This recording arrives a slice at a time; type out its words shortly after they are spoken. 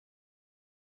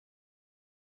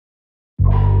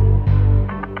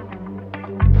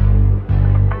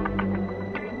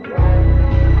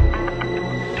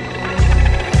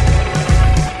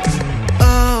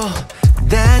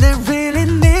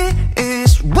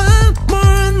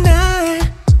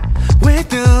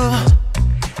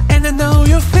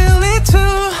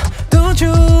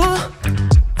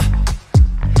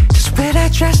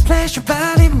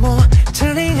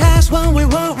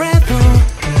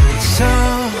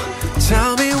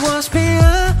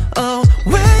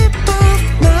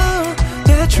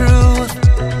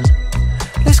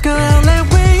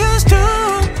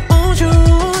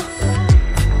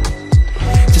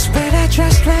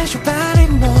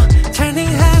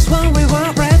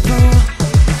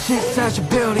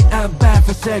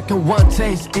second, one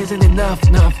taste isn't enough.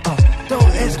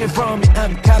 Don't escape from me,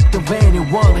 I'm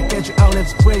captivating. Wanna get you out,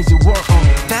 let's crazy world.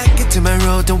 Back into my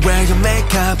road, don't wear your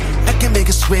makeup. I can make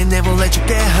it sweet, never let you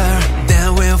get hurt.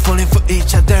 Then we're falling for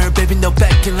each other, baby, no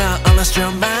backing out unless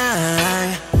you're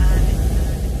mine.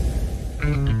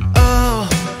 Oh,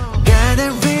 God, I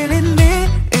really need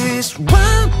is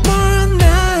one more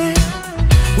night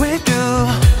with you.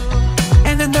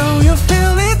 And I know you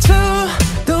feel it too,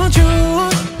 don't you?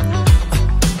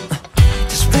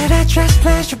 Just let that dress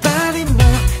splash your body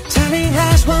more. Turning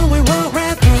eyes when we walk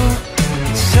right through.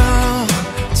 So,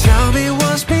 tell me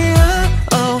what's beyond.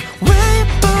 Oh, we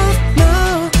both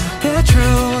know the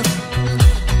truth.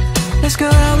 Let's go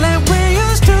out like we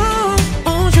used to,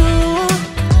 won't you?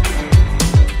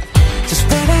 Just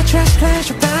let that dress splash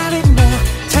your body more.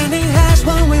 Turning eyes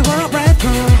when we walk right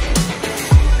through.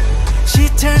 She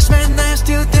turns my nights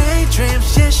to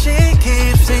daydreams. Yeah, she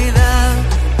keeps it up.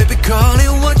 Baby, call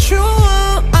it what you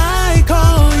want, I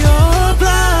call your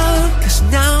bluff. Cause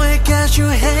now I got you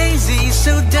hazy,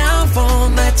 so down for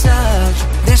my touch.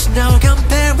 There's no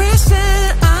comparison,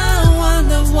 I want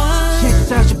the one. She's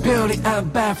such a beauty, I'm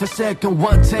bad for second,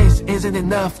 one taste isn't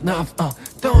enough.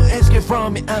 Don't escape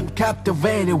from me, I'm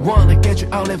captivated. Wanna get you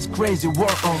out, let's crazy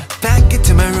world. Back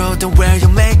into my road, don't wear your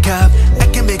makeup. I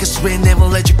can make it sweet, never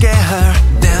let you get hurt.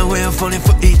 Then we're falling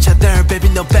for each other, baby,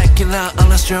 no backing out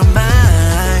unless you're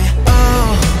mine.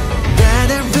 Oh, that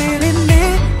I really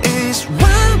need is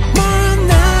one more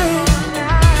night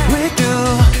with you.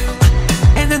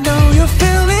 And I know you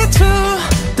feel it too,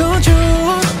 don't you?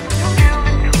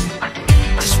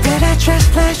 Just let that dress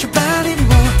flash your body.